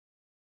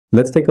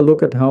Let's take a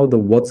look at how the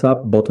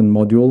WhatsApp button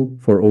module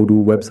for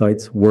Odoo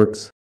websites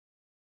works.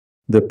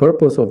 The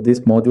purpose of this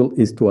module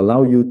is to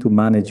allow you to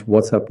manage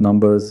WhatsApp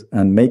numbers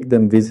and make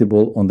them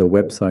visible on the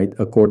website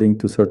according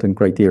to certain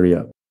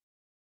criteria.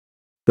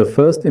 The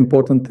first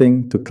important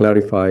thing to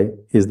clarify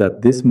is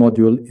that this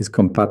module is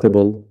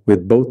compatible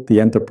with both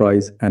the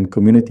enterprise and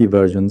community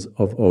versions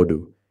of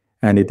Odoo,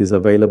 and it is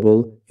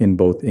available in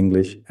both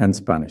English and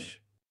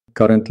Spanish.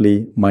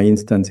 Currently, my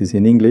instance is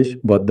in English,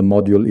 but the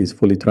module is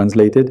fully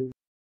translated.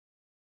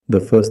 The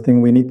first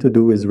thing we need to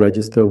do is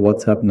register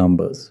WhatsApp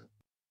numbers.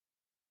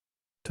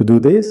 To do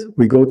this,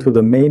 we go to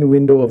the main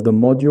window of the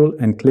module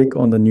and click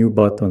on the new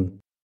button.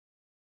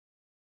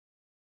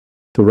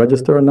 To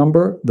register a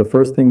number, the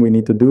first thing we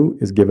need to do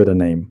is give it a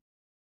name.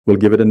 We'll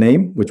give it a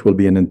name, which will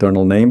be an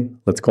internal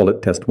name. Let's call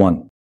it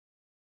test1.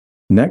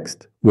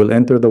 Next, we'll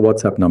enter the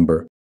WhatsApp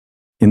number.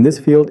 In this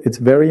field, it's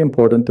very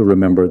important to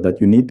remember that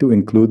you need to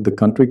include the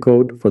country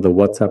code for the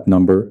WhatsApp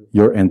number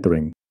you're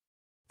entering.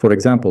 For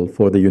example,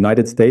 for the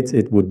United States,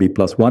 it would be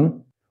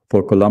 +1,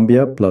 for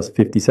Colombia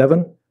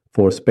 +57,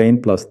 for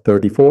Spain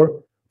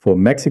 +34, for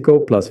Mexico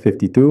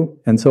 +52,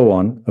 and so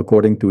on,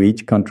 according to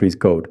each country's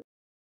code.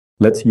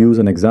 Let's use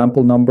an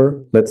example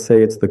number. Let's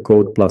say it's the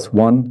code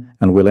 +1,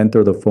 and we'll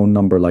enter the phone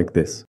number like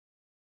this.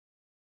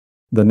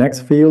 The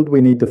next field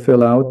we need to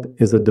fill out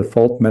is a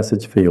default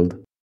message field.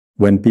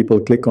 When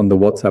people click on the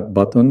WhatsApp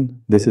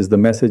button, this is the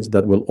message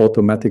that will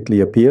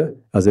automatically appear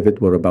as if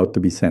it were about to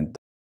be sent.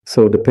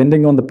 So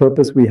depending on the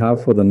purpose we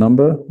have for the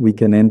number, we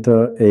can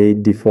enter a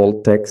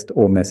default text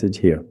or message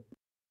here.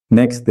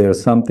 Next,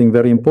 there's something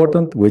very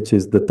important, which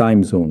is the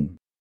time zone.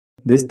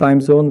 This time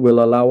zone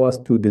will allow us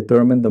to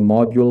determine the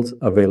module's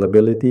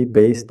availability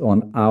based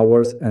on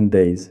hours and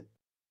days.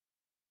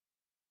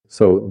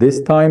 So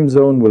this time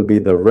zone will be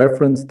the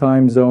reference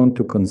time zone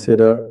to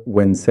consider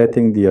when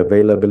setting the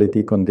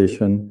availability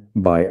condition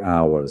by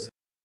hours.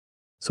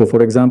 So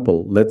for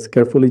example, let's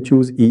carefully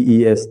choose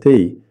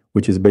EEST,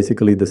 which is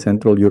basically the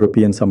Central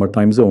European Summer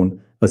Time Zone,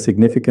 a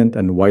significant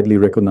and widely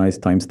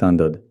recognized time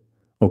standard.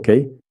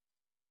 Okay?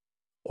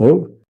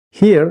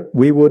 Here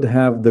we would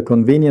have the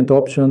convenient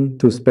option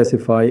to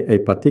specify a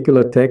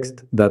particular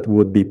text that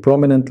would be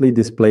prominently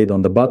displayed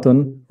on the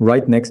button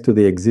right next to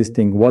the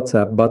existing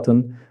WhatsApp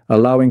button,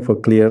 allowing for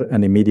clear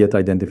and immediate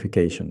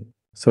identification,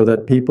 so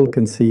that people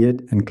can see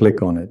it and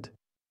click on it.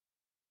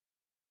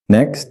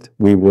 Next,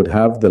 we would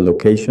have the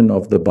location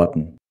of the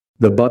button.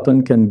 The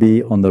button can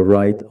be on the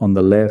right, on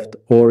the left,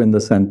 or in the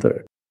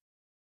center.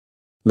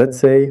 Let's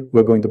say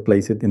we're going to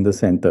place it in the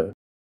center.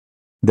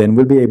 Then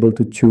we'll be able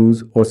to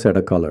choose or set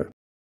a color.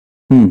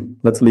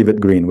 Let's leave it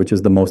green, which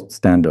is the most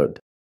standard.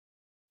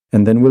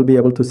 And then we'll be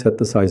able to set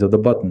the size of the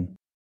button.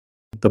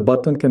 The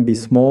button can be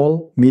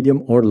small,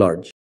 medium, or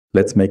large.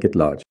 Let's make it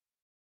large.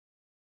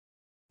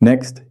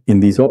 Next,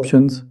 in these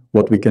options,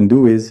 what we can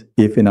do is,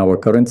 if in our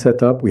current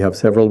setup we have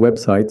several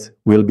websites,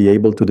 we'll be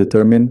able to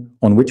determine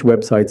on which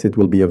websites it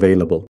will be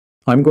available.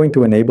 I'm going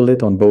to enable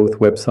it on both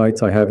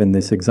websites I have in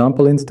this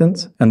example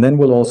instance, and then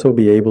we'll also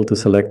be able to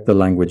select the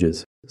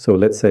languages. So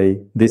let's say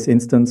this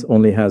instance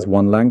only has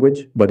one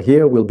language, but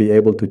here we'll be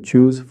able to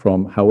choose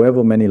from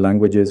however many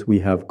languages we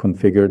have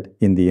configured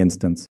in the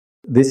instance.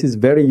 This is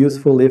very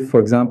useful if, for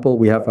example,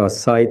 we have our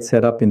site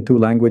set up in 2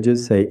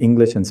 languages, say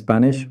English and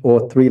Spanish,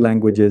 or 3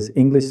 languages,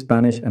 English,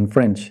 Spanish, and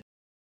French.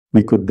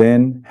 We could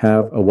then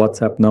have a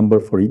WhatsApp number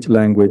for each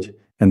language,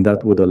 and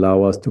that would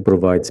allow us to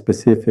provide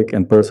specific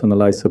and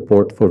personalized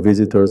support for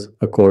visitors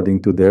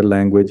according to their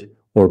language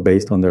or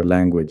based on their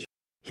language.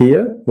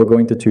 Here, we're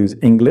going to choose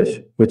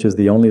English, which is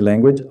the only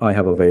language I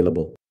have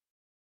available.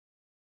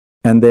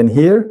 And then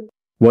here,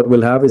 what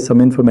we'll have is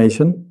some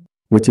information,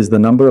 which is the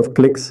number of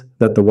clicks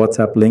that the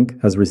WhatsApp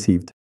link has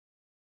received.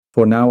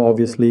 For now,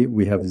 obviously,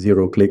 we have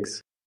 0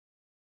 clicks.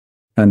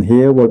 And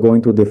here we're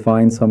going to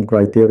define some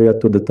criteria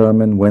to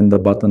determine when the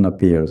button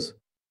appears.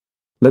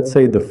 Let's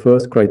say the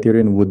first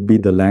criterion would be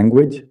the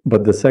language,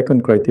 but the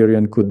second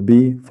criterion could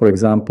be, for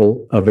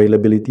example,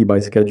 availability by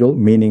schedule,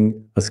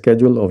 meaning a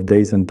schedule of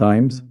days and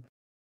times.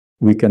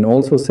 We can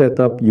also set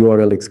up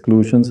URL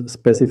exclusions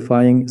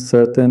specifying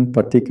certain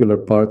particular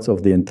parts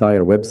of the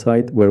entire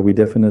website where we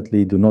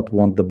definitely do not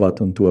want the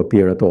button to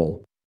appear at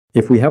all.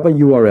 If we have a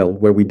URL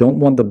where we don't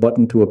want the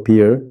button to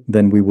appear,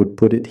 then we would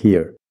put it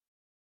here.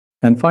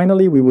 And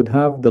finally, we would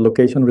have the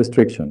location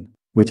restriction,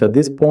 which at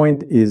this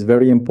point is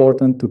very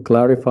important to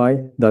clarify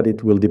that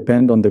it will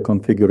depend on the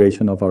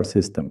configuration of our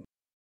system.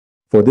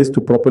 For this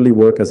to properly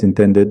work as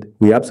intended,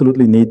 we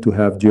absolutely need to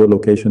have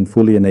geolocation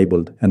fully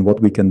enabled, and what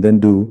we can then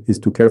do is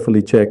to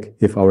carefully check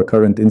if our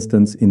current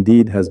instance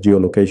indeed has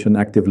geolocation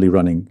actively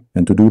running.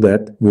 And to do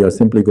that, we are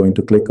simply going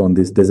to click on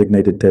this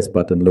designated test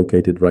button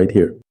located right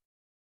here.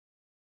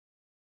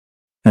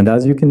 And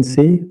as you can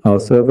see, our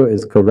server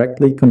is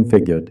correctly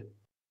configured.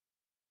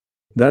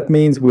 That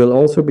means we'll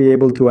also be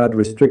able to add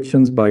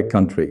restrictions by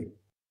country.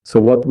 So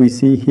what we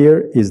see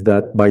here is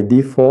that by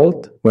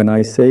default, when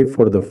I save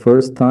for the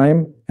first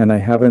time and I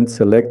haven't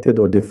selected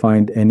or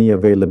defined any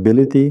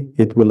availability,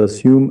 it will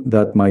assume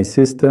that my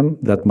system,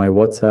 that my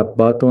WhatsApp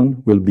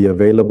button will be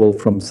available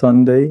from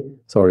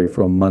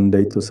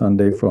Monday to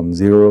Sunday from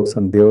 0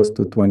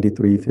 to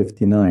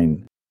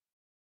 23:59.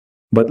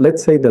 But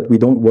let's say that we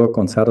don't work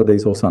on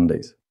Saturdays or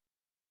Sundays.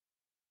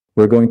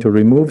 We're going to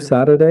remove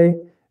Saturday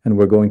and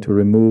we're going to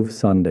remove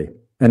Sunday.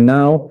 And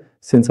now,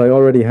 since I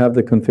already have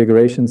the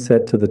configuration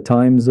set to the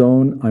time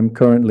zone I'm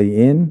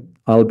currently in,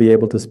 I'll be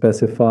able to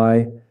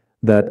specify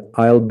that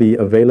I'll be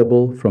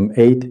available from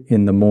 8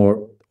 in the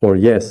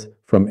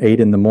from 8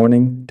 in the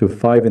morning to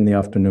 5 in the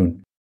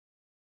afternoon.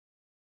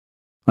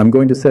 I'm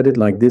going to set it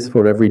like this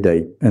for every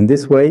day. And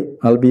this way,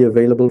 I'll be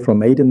available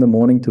from 8 in the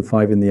morning to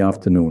 5 in the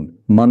afternoon,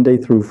 Monday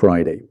through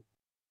Friday.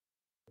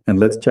 And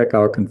let's check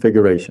our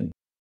configuration.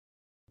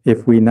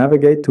 If we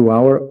navigate to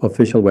our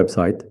official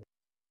website,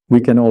 we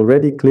can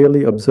already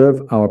clearly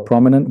observe our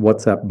prominent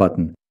WhatsApp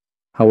button.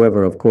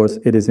 However, of course,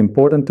 it is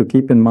important to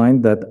keep in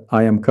mind that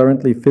I am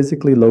currently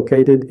physically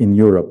located in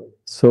Europe.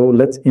 So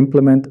let's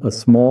implement a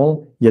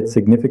small yet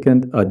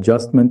significant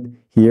adjustment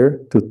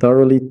here to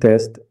thoroughly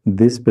test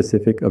this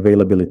specific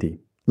availability.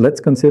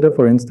 Let's consider,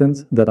 for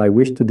instance, that I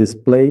wish to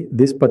display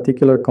this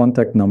particular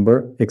contact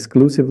number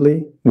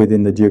exclusively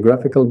within the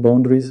geographical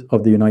boundaries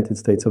of the United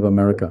States of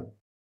America.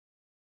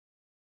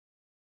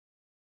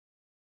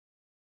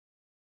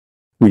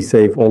 We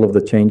save all of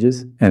the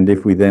changes, and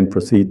if we then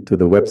proceed to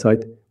the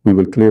website, we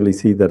will clearly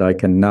see that I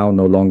can now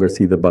no longer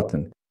see the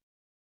button.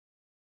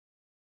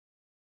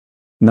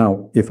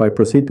 Now, if I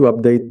proceed to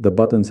update the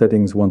button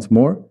settings once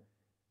more,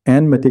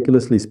 and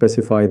meticulously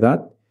specify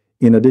that,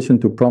 in addition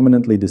to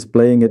prominently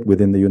displaying it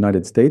within the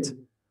United States,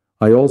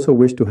 I also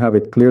wish to have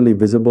it clearly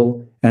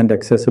visible and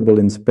accessible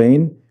in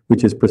Spain,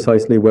 which is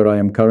precisely where I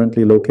am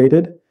currently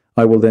located.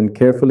 I will then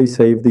carefully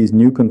save these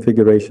new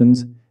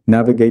configurations,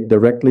 navigate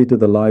directly to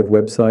the live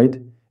website,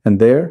 and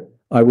there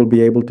I will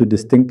be able to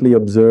distinctly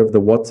observe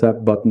the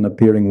WhatsApp button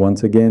appearing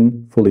once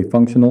again, fully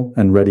functional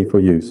and ready for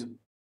use.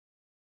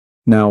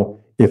 Now,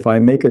 if I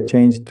make a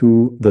change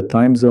to the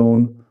time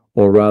zone,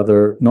 or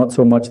rather not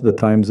so much the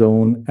time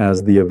zone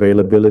as the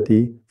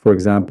availability, for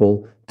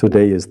example,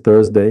 today is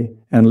Thursday,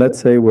 and let's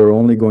say we're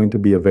only going to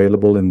be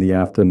available in the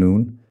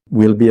afternoon,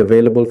 we'll be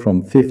available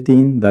from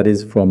 15, that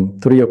is from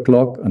 3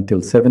 o'clock,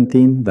 until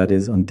 17, that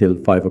is until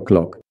 5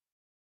 o'clock.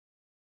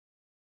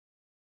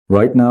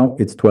 Right now,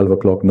 it's 12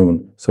 o'clock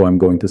noon, so I'm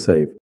going to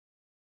save.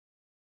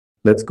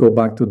 Let's go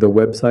back to the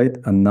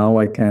website, and now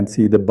I can't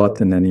see the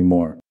button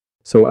anymore.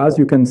 So as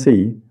you can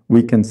see,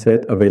 we can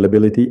set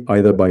availability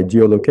either by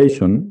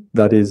geolocation,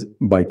 that is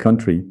by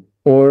country,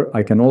 or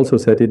I can also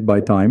set it by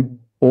time,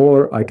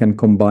 or I can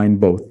combine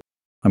both.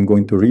 I'm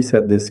going to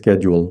reset this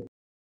schedule.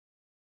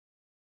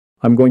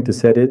 I'm going to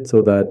set it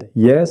so that,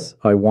 yes,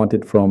 I want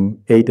it from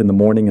 8 in the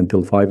morning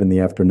until 5 in the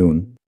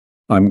afternoon.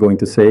 I'm going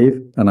to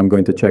save, and I'm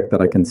going to check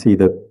that I can see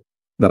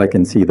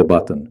the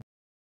button.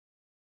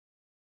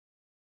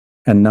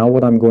 And now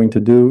what I'm going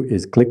to do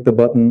is click the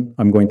button.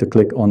 I'm going to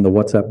click on the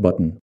WhatsApp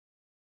button.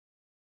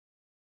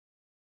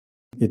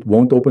 It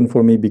won't open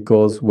for me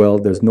because, well,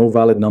 there's no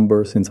valid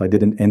number since I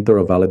didn't enter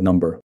a valid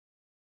number.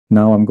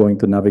 Now I'm going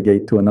to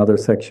navigate to another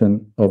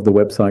section of the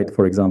website,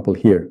 for example,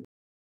 here.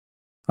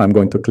 I'm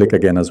going to click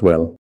again as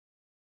well.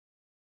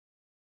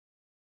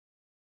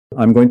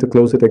 I'm going to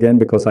close it again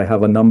because I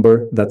have a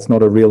number that's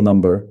not a real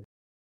number.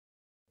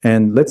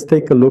 And let's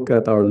take a look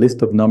at our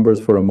list of numbers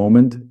for a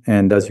moment.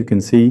 And as you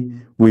can see,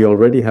 we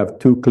already have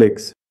 2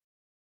 clicks.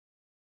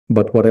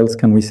 But what else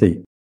can we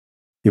see?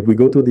 If we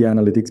go to the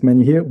analytics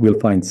menu here, we'll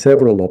find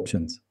several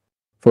options.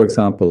 For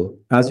example,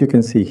 as you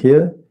can see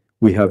here,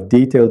 we have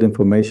detailed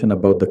information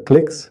about the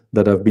clicks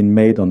that have been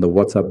made on the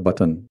WhatsApp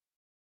button.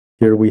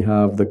 Here we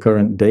have the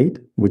current date,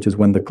 which is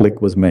when the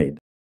click was made.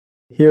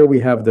 Here we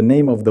have the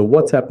name of the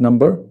WhatsApp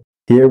number.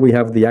 Here we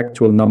have the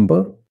actual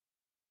number.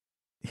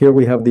 Here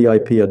we have the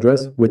IP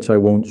address, which I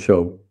won't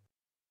show.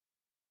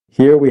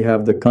 Here we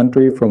have the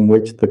country from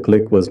which the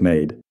click was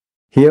made.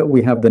 Here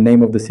we have the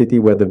name of the city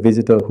where the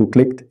visitor who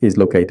clicked is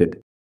located.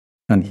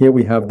 And here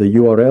we have the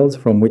URLs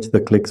from which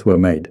the clicks were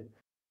made.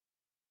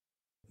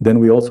 Then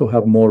we also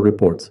have more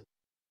reports.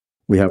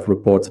 We have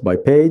reports by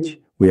page,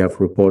 we have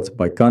reports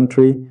by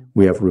country,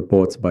 we have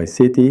reports by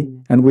city,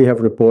 and we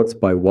have reports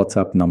by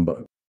WhatsApp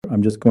number.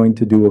 I'm just going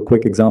to do a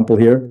quick example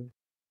here.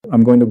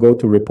 I'm going to go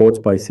to reports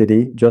by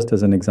city just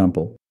as an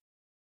example.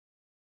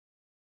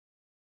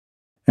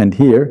 And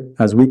here,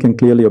 as we can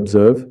clearly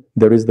observe,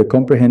 there is the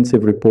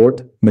comprehensive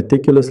report,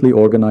 meticulously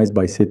organized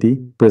by city,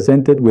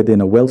 presented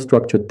within a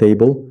well-structured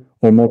table,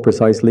 or more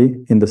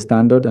precisely, in the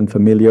standard and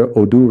familiar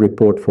Odoo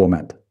report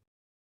format.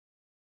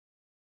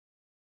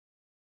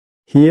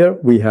 Here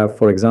we have,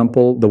 for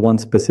example, the one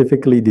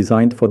specifically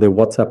designed for the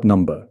WhatsApp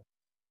number.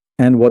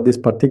 And what this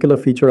particular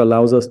feature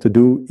allows us to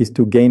do is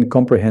to gain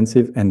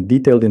comprehensive and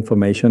detailed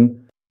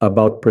information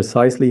about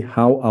precisely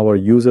how our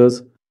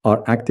users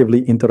are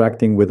actively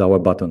interacting with our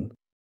button.